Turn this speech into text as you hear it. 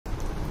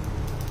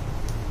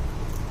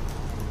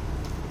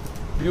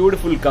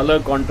beautiful color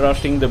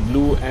contrasting the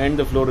blue and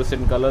the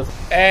fluorescent colors.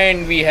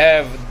 And we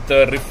have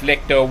the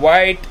reflector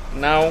white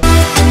now.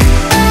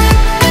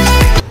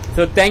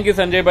 So thank you,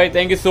 Sanjay bhai,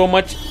 thank you so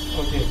much.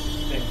 Okay,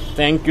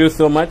 thank you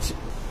so much.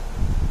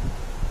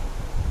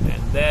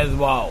 And there's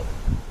wow.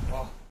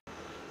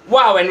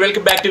 Wow, and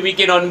welcome back to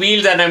Weekend on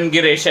Wheels, and I'm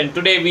Girish, and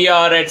today we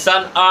are at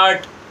Sun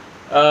Art,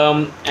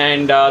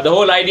 and the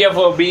whole idea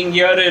for being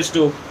here is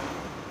to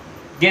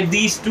get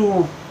these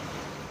two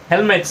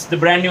helmets, the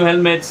brand new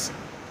helmets,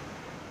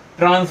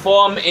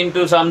 transform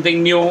into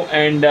something new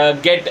and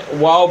get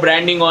wow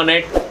branding on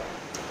it.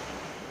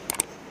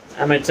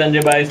 I'm at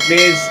Sanjay bhai's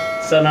place,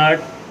 Sun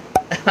Art.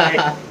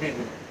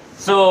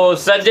 So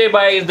Sanjay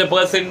bhai is the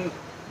person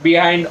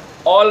behind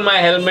all my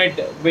helmet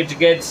which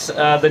gets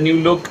the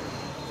new look.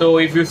 So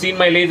if you've seen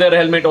my laser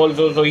helmet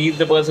also, so he's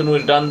the person who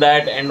has done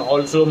that, and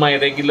also my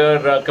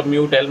regular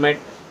commute helmet,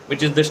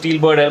 which is the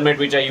Steelbird helmet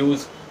which I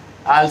use.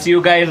 I'll see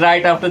you guys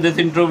right after this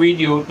intro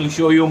video to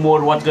show you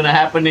more what's gonna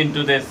happen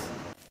into this.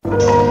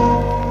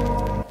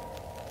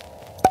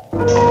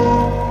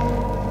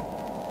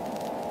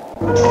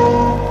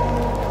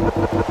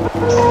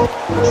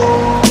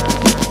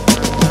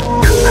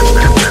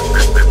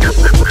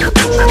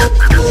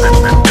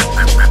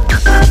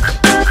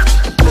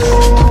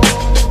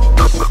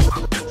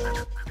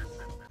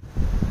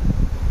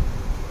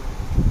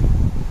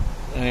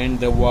 And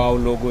the wow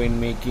logo in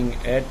making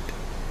at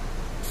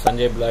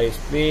Sanjay bhai's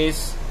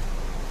place.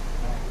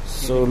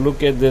 So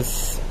look at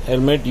this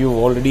helmet. You've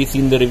already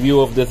seen the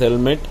review of this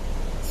helmet.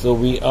 So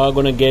we are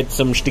gonna get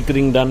some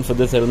stickering done for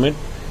this helmet.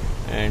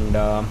 And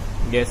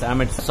yes,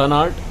 I'm at Sun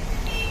Art.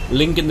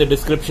 Link in the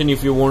description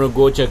if you want to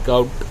go check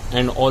out.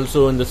 And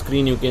also on the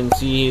screen you can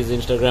see his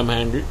Instagram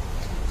handle.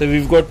 So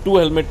we've got two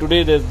helmets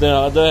today. There's the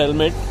other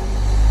helmet.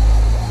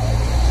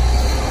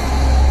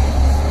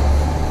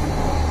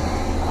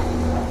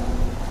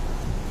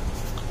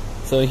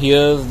 So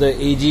here's the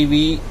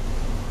AGV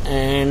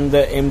and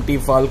the MT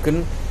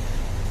Falcon.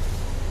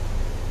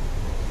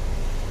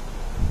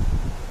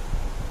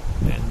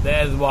 And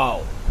there's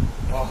wow.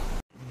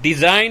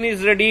 Design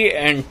is ready,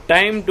 and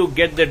time to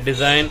get the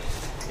design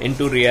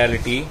into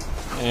reality.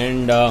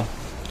 And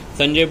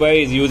Sanjay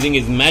bhai is using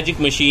his magic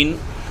machine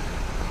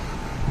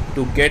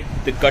to get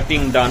the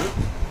cutting done.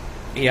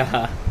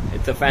 Yeah,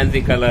 it's a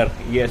fancy color.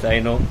 Yes, I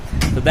know.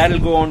 So that will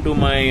go on to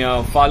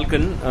my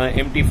Falcon,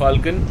 MT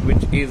Falcon,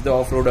 which is the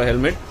off-roader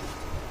helmet.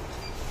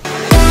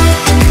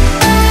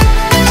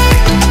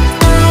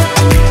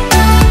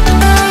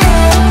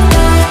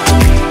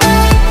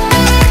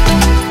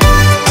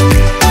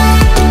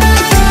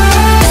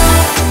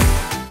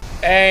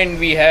 And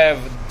we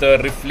have the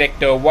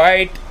reflector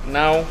white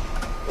now.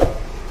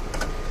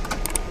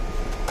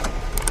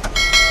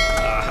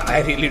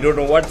 I really don't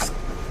know what's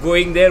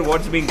going there,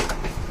 what's being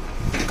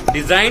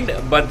designed,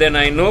 but then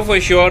I know for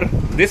sure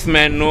this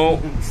man knows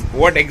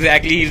what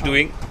exactly he's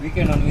doing.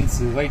 Weekend on Wheels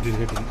white is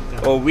getting.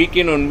 Oh,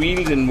 Weekend on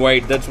Wheels in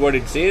white, that's what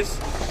it says.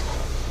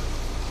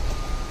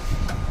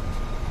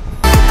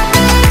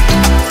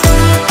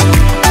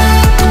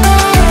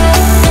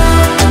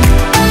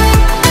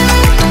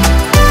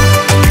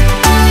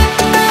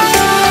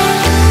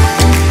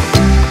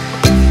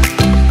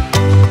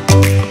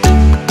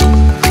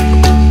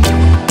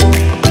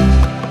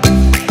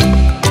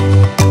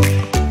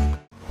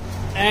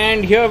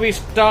 And here we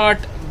start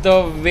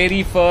the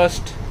very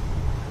first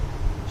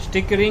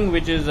stickering,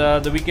 which is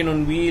the Weekend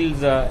on Wheels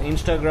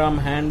Instagram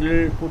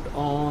handle put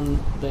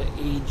on the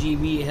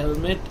AGV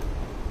helmet.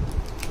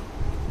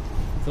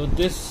 So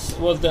this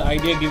was the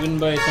idea given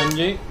by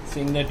Sanjay,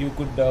 saying that you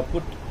could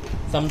put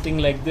something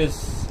like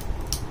this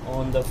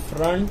on the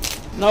front.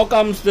 Now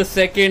comes the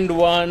second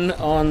one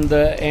on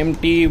the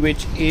MT,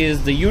 which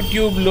is the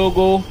YouTube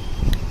logo,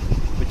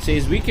 which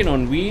says Weekend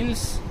on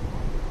Wheels.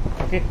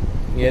 Okay.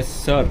 Yes,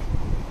 sir.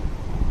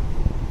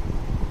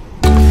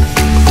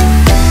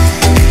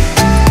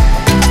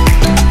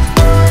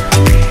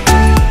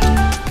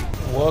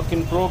 Work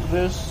in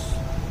progress.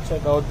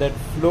 Check out that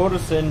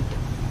fluorescent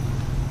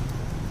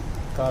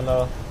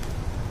color.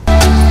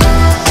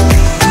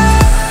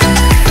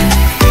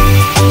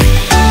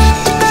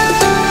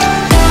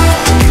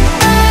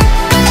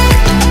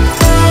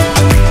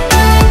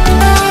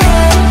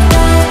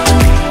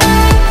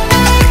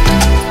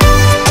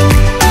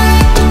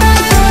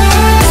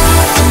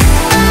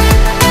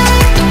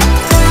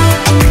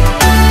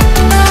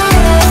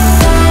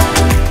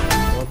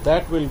 So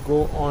that will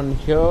go on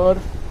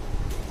here.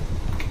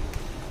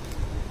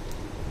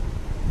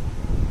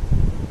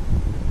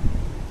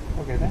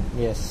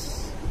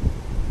 Yes.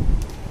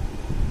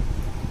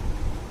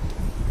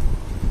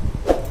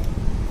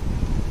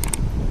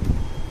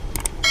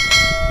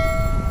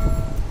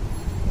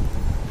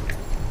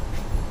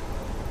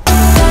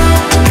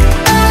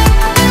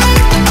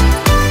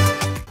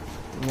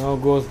 Now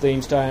goes the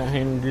Insta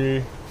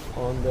handle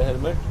on the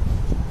helmet.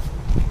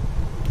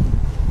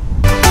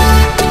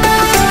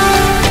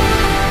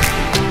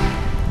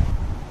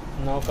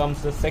 Now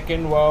comes the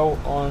second wow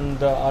on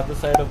the other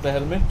side of the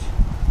helmet.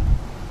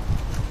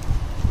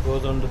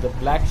 Goes onto the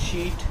black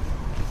sheet.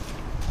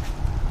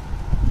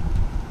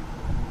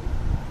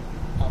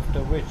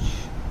 after which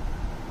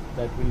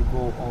that will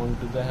go on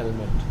to the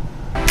helmet.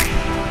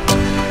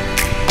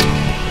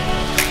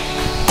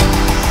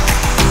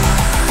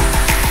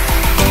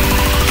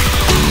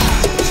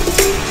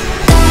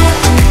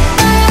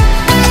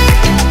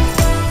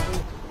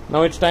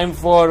 Now it's time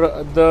for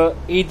the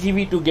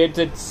AGV to get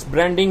its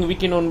branding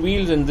weekend on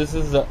wheels, and this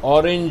is the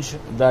orange,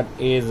 that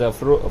is a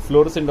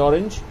fluorescent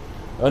orange.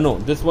 No,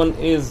 this one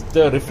is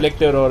the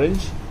reflector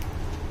orange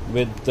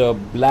with the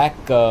black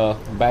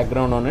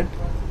background on it.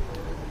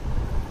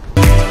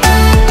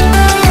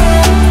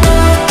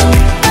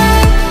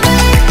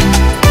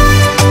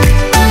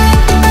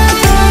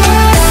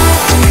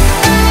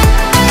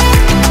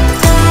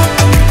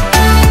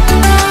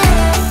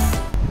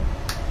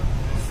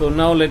 So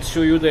now let's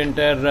show you the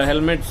entire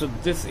helmet. So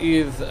this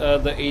is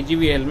the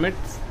AGV helmet.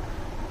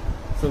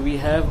 So we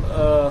have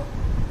a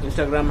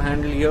Instagram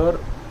handle here.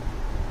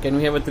 Can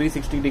we have a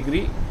 360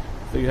 degree?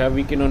 So you have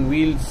weekend on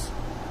wheels,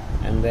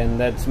 and then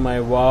that's my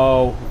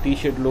wow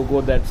t-shirt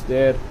logo that's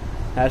there.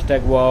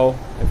 Hashtag wow.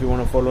 If you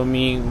want to follow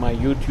me, my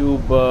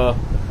YouTube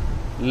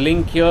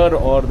link here,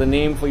 or the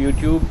name for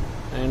YouTube.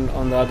 And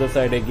on the other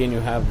side again you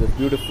have this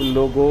beautiful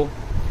logo,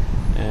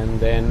 and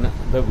then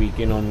the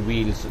weekend on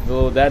wheels.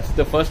 So that's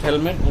the first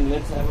helmet, and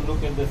let's have a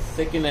look at the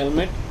second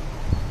helmet,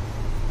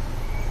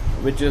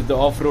 which is the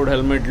off-road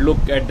helmet.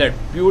 Look at that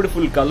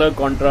beautiful color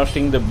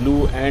contrasting the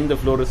blue and the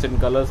fluorescent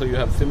color. So you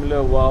have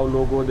similar wow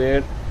logo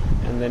there,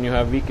 and then you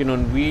have weekend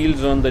on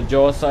wheels on the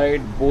jaw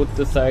side. Both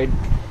the side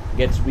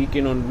gets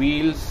weekend on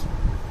wheels,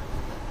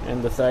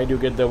 and the side you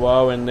get the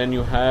wow, and then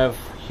you have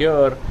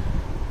here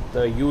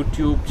the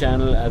YouTube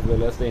channel as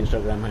well as the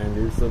Instagram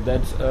handle. So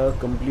that's a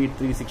complete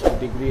 360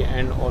 degree,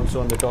 and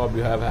also on the top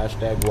you have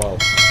hashtag wow.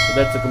 So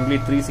that's a complete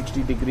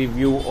 360 degree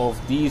view of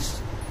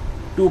these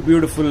two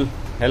beautiful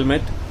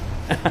helmet.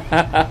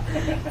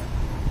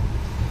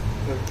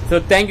 So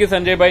thank you,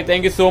 Sanjay bhai,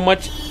 thank you so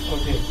much.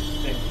 Okay,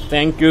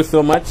 thank you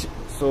so much.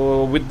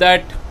 So with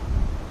that,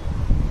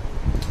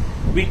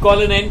 we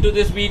call an end to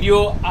this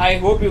video. I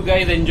hope you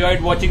guys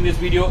enjoyed watching this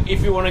video.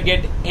 If you want to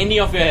get any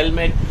of your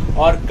helmet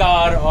or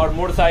car or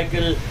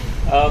motorcycle,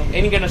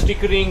 any kind of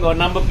stickering or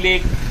number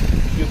plate,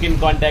 you can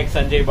contact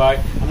Sanjay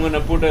bhai. I'm going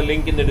to put a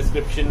link in the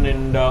description,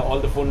 and all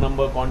the phone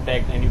number,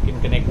 contact, and you can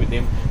connect with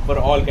him for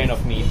all kind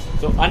of needs.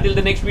 So until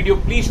the next video,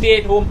 please stay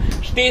at home,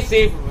 stay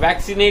safe,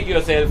 vaccinate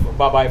yourself.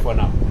 Bye bye for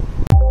now.